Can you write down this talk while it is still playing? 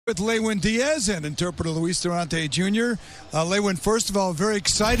With Lewin Diaz and interpreter Luis Durante Jr. Lewin, first of all, very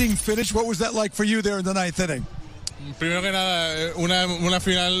exciting finish. What was that like for you there in the ninth inning? Primero que nada,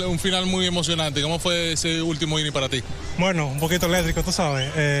 un final muy emocionante. ¿Cómo fue ese último inning para ti? Bueno, un poquito eléctrico, tú sabes.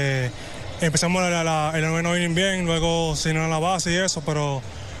 Empezamos el noveno inning bien, luego se llenó la base y eso, pero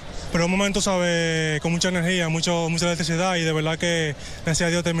un momento, ¿sabes? Con mucha energía, mucha electricidad y de verdad que, gracias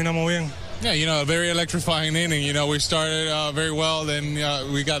a Dios, terminamos bien. Yeah, a very electrifying inning. We started very well, then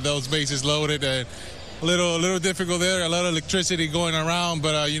we got those bases loaded. A little difficult there, a lot of electricity going around,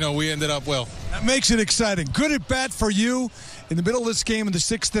 but we ended up well. That makes it exciting. Good at bat for you in the middle of this game in the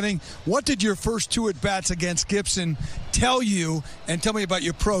sixth inning. What did your first two at bats against Gibson tell you, and tell me about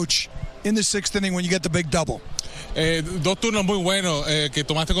your approach in the sixth inning when you get the big double? Dos turnos muy buenos que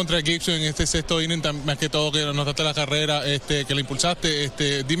tomaste contra Gibson en este sexto inning, más que todo que anotaste la carrera, que la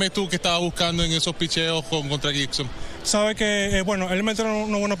impulsaste. Dime tú qué estabas buscando en esos picheos contra Gibson. Sabe que, él metió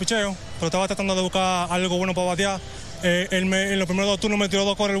unos buenos picheos, pero estaba tratando de buscar algo bueno para batear. En los primeros dos turnos me tiró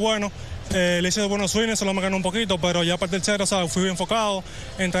dos corners buenos. Le hice buenos swings, solo me ganó un poquito, pero ya para el tercero, fui bien enfocado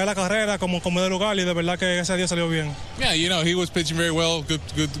en traer la carrera como de lugar y de verdad que ese día salió bien. Yeah, he was pitching very well.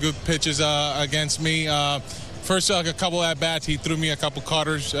 Good pitches against me. First, a couple at bats, he threw me a couple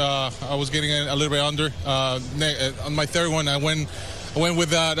cutters. I was getting a little bit under. On my third one, I went with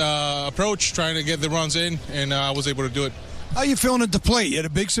that approach, trying to get the runs in, and I was able to do it. How you feeling at the plate? You had a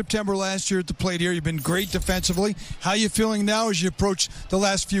big September last year at the plate here. You've been great defensively. How you feeling now as you approach the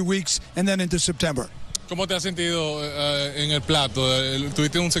last few weeks and then into September? ¿Cómo te has sentido en el plato?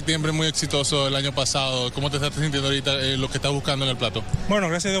 Tuviste un septiembre muy exitoso el año pasado. ¿Cómo te estás sintiendo ahorita lo que estás buscando en el plato? Bueno,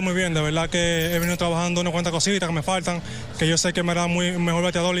 gracias a Dios muy bien. De verdad que he venido trabajando unas cuantas cositas que me faltan, que yo sé que me hará muy mejor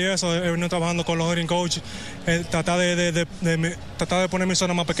bateador y eso. He venido trabajando con los hitting coach, tratar de poner mi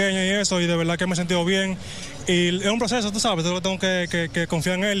zona más pequeña y eso, y de verdad que me he sentido bien. Y es un proceso, tú sabes, tengo que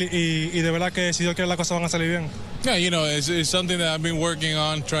confiar en él y de verdad que si Dios quiere las cosas van a salir bien. Yeah, it's something that I've been working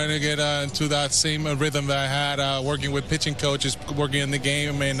on, trying to get to that same rhythm that I had working with pitching coaches, working in the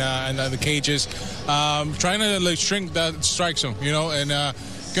game and the cages, trying to shrink that strike zone, and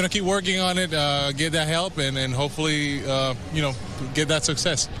gonna keep working on it, get that help, and hopefully, get that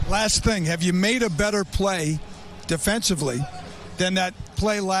success. Last thing, have you made a better play defensively than that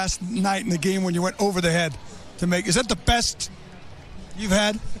play last night in the game when you went over the head to make? Is that the best you've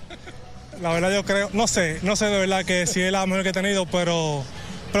had? La verdad yo creo, no sé de verdad que si es la mejor que he tenido, pero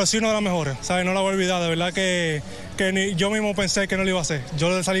sí una de las mejores, ¿sabes? No la voy a olvidar, de verdad que ni yo mismo pensé que no lo iba a hacer.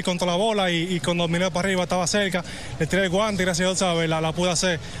 Yo salí con toda la bola y cuando miré para arriba estaba cerca, le tiré el guante y gracias a Dios, ¿sabes? La pude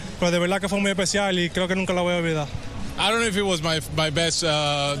hacer, pero de verdad que fue muy especial y creo que nunca la voy a olvidar. I don't know if it was my best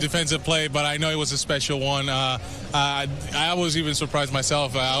defensive play, but I know it was a special one. I was even surprised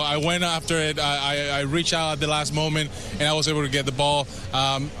myself. I went after it. I reached out at the last moment, and I was able to get the ball.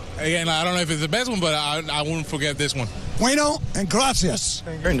 Again, I don't know if it's the best one, but I won't forget this one. Bueno, and gracias.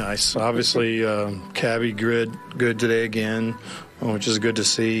 Very nice. Obviously, Cabby good today again, which is good to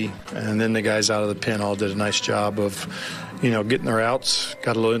see. And then the guys out of the pen all did a nice job of, getting their outs.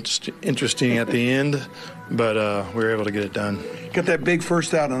 Got a little interesting at the end, but we were able to get it done. Got that big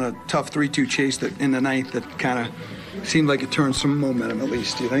first out on a tough 3-2 chase in the ninth that kind of seemed like it turned some momentum, at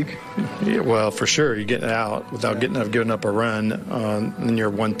least, do you think? Yeah, well, for sure. You get it out without giving up a run, and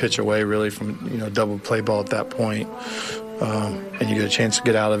you're one pitch away, really, from double play ball at that point, and you get a chance to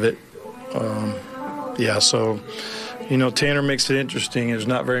get out of it. So, Tanner makes it interesting. There's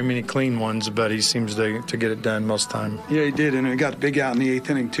not very many clean ones, but he seems to get it done most of the time. Yeah, he did, and he got big out in the eighth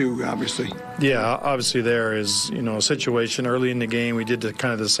inning, too, obviously. Yeah, obviously there is, a situation early in the game. We did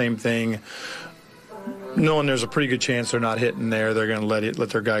kind of the same thing. Knowing there's a pretty good chance they're not hitting there, they're going to let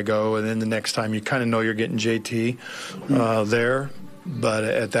their guy go, and then the next time you kind of know you're getting JT there, but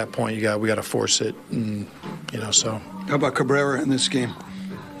at that point we got to force it, and so. How about Cabrera in this game?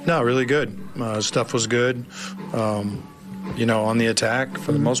 No, really good. Stuff was good. On the attack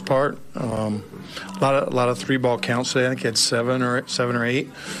for the most part. A lot of 3-ball counts today. I think he had seven or eight,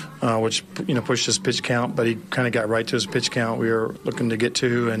 which pushed his pitch count. But he kind of got right to his pitch count we were looking to get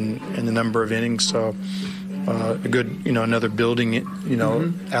to, and the number of innings. So a good, another building,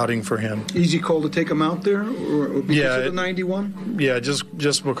 outing for him. Easy call to take him out there, or because of the 91? Yeah,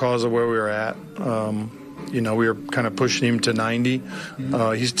 just because of where we were at. We were kind of pushing him to 90.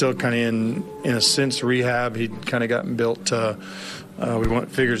 He's still kind of in a sense rehab. He'd kind of gotten built to, we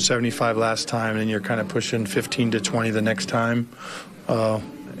figured 75 last time, and you're kind of pushing 15 to 20 the next time.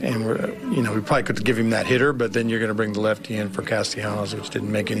 And we probably could give him that hitter, but then you're going to bring the lefty in for Castellanos, which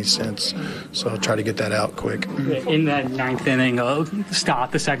didn't make any sense. So I'll try to get that out quick. In that ninth inning,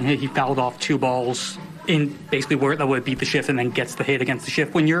 start the second hit, he fouled off 2 balls. in basically where that would beat the shift and then gets the hit against the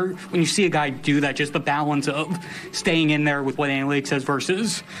shift. When you see a guy do that, just the balance of staying in there with what analytics says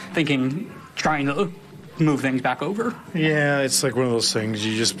versus trying to move things back over. Yeah, it's like one of those things.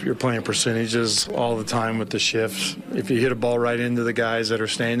 You're playing percentages all the time with the shifts. If you hit a ball right into the guys that are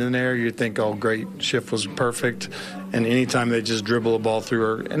standing there, you think, oh, great, shift was perfect. And anytime they just dribble a ball through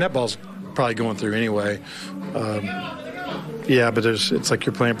her, and that ball's probably going through anyway. But it's like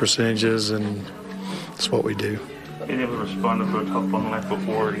you're playing percentages, and that's what we do. Being able to respond to a tough one the night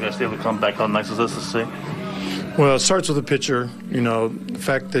before, you guys able to come back, how nice is this to see? Well, it starts with the pitcher. The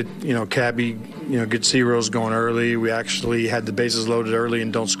fact that, Cabby, gets zeros going early. We actually had the bases loaded early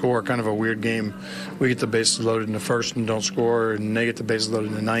and don't score. Kind of a weird game. We get the bases loaded in the first and don't score, and they get the bases loaded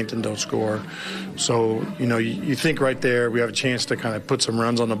in the ninth and don't score. So, you think right there we have a chance to kind of put some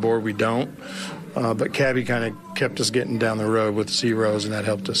runs on the board. We don't. But Cabby kind of kept us getting down the road with zeros, and that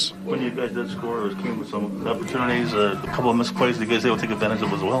helped us. When you guys did score, it came with some opportunities, a couple of missed plays that you guys able to take advantage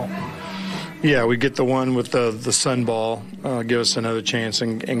of as well. Yeah, we get the one with the sun ball, give us another chance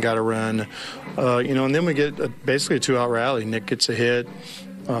and got a run. And then we get basically a 2-out rally. Nick gets a hit,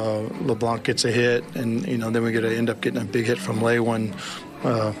 LeBlanc gets a hit, and, then we end up getting a big hit from Lewin,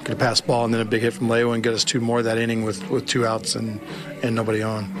 get a pass ball, and then a big hit from Lewin, get us 2 more that inning with 2 outs and nobody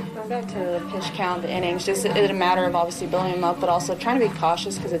on. Going back to the pitch count, the innings, just is it a matter of obviously building them up, but also trying to be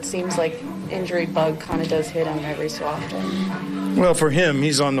cautious because it seems like injury bug kind of does hit him every so often? Well, for him,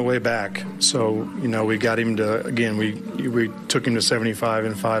 he's on the way back. So, we got him to, again, we took him to 75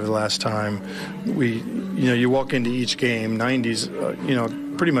 and 5 the last time. You walk into each game,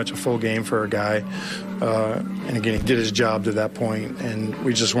 90s, pretty much a full game for a guy. And again, he did his job to that point, and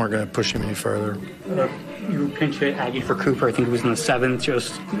we just weren't going to push him any further. You pinch hit Aggie for Cooper. I think it was in the 7th.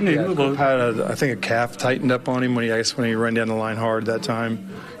 Cooper had, I think, a calf tightened up on him when he ran down the line hard that time.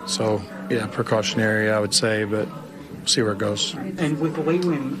 So, yeah, precautionary, I would say, but see where it goes. And with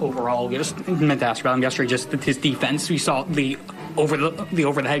Lewin overall, I just meant to ask about him yesterday, just his defense. We saw the over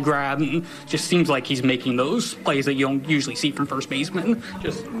the head grab, and just seems like he's making those plays that you don't usually see from first baseman.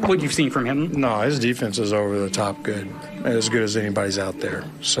 Just what you've seen from him. No, his defense is over the top good, as good as anybody's out there.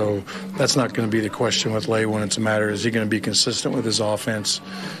 So that's not going to be the question with Lewin. It's a matter, is he going to be consistent with his offense?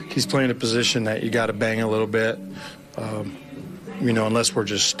 He's playing a position that you got to bang a little bit. Unless we're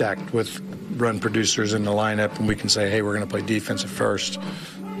just stacked with run producers in the lineup and we can say, hey, we're going to play defense at first.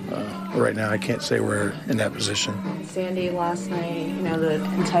 Right now, I can't say we're in that position. Sandy last night, the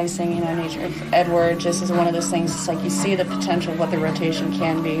enticing, nature of Edward just is one of those things. It's like you see the potential of what the rotation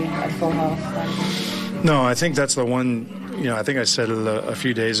can be at full health. No, I think that's the one, I think I said it a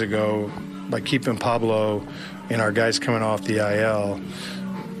few days ago, by keeping Pablo and our guys coming off the IL.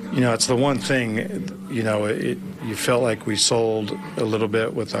 It's the one thing, you felt like we sold a little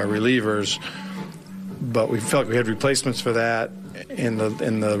bit with our relievers, but we felt we had replacements for that, and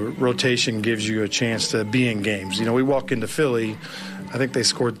the rotation gives you a chance to be in games. We walk into Philly, I think they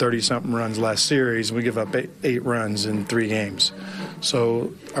scored 30-something runs last series, and we give up 8 runs in 3 games.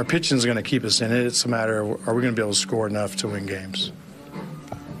 So our pitching is going to keep us in it. It's a matter of, are we going to be able to score enough to win games?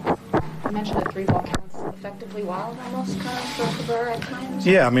 You mentioned the 3-ball counts effectively wild almost kind of for Cabrera at times.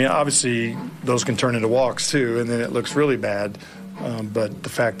 Yeah, obviously those can turn into walks too, and then it looks really bad. But the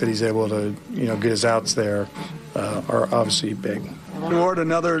fact that he's able to, get his outs there are obviously big. Lord,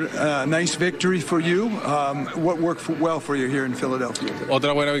 another nice victory for you. What worked well for you here in Philadelphia?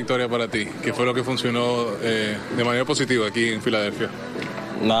 Otra buena victoria para ti. ¿Qué fue lo que funcionó de manera positiva aquí en Filadelfia?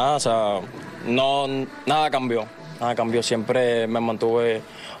 Nada, nada cambió. Nada cambió. Siempre me mantuve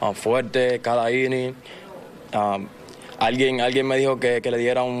fuerte cada inning. Alguien me dijo que le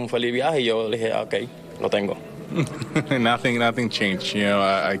diera un feliz viaje y yo le dije, ok, lo tengo. Nothing changed.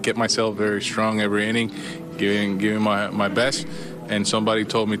 I kept myself very strong every inning, giving my best. And somebody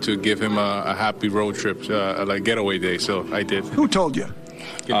told me to give him a happy road trip, like getaway day. So I did. Who told you?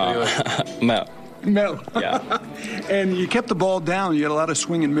 Mel. Yeah. And you kept the ball down. You had a lot of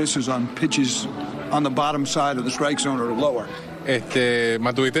swing and misses on pitches on the bottom side of the strike zone or lower.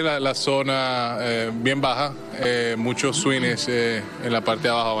 Mantuviste la zona bien baja, muchos swings en la parte de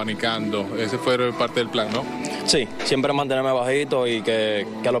abajo abanicando. Ese fue parte del plan, ¿no? Sí, siempre mantenerme bajito y que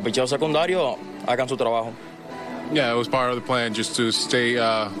los picheos secundarios hagan su trabajo. Yeah, it was part of the plan, just to stay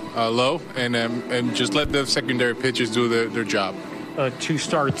low and just let the secondary pitchers do their job. 2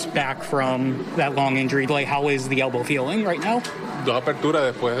 starts back from that long injury. Like, how is the elbow feeling right now? 2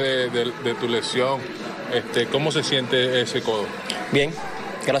 aperturas después de tu lesión. ¿Cómo se siente ese codo? Bien,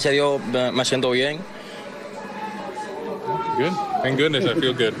 gracias a Dios me siento bien. Good. Thank goodness, I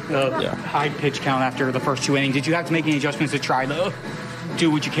feel good. High pitch count after the first 2 innings. Did you have to make any adjustments to try to do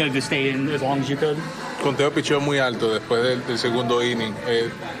what you could to stay in as long as you could? Conteo pichó muy alto después del segundo inning.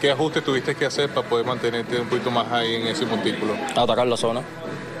 ¿Qué ajustes tuviste que hacer para poder mantenerte un poquito más ahí en ese montículo? Atacar la zona.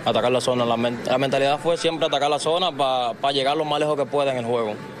 Atacar la zona. La mentalidad fue siempre atacar la zona para llegar lo más lejos que pueda en el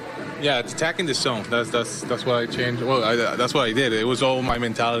juego. Yeah, it's attacking the zone. That's what I changed. Well, that's what I did. It was all my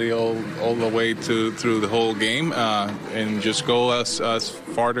mentality all the way through the whole game, and just go as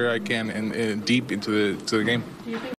farther I can and deep into the game.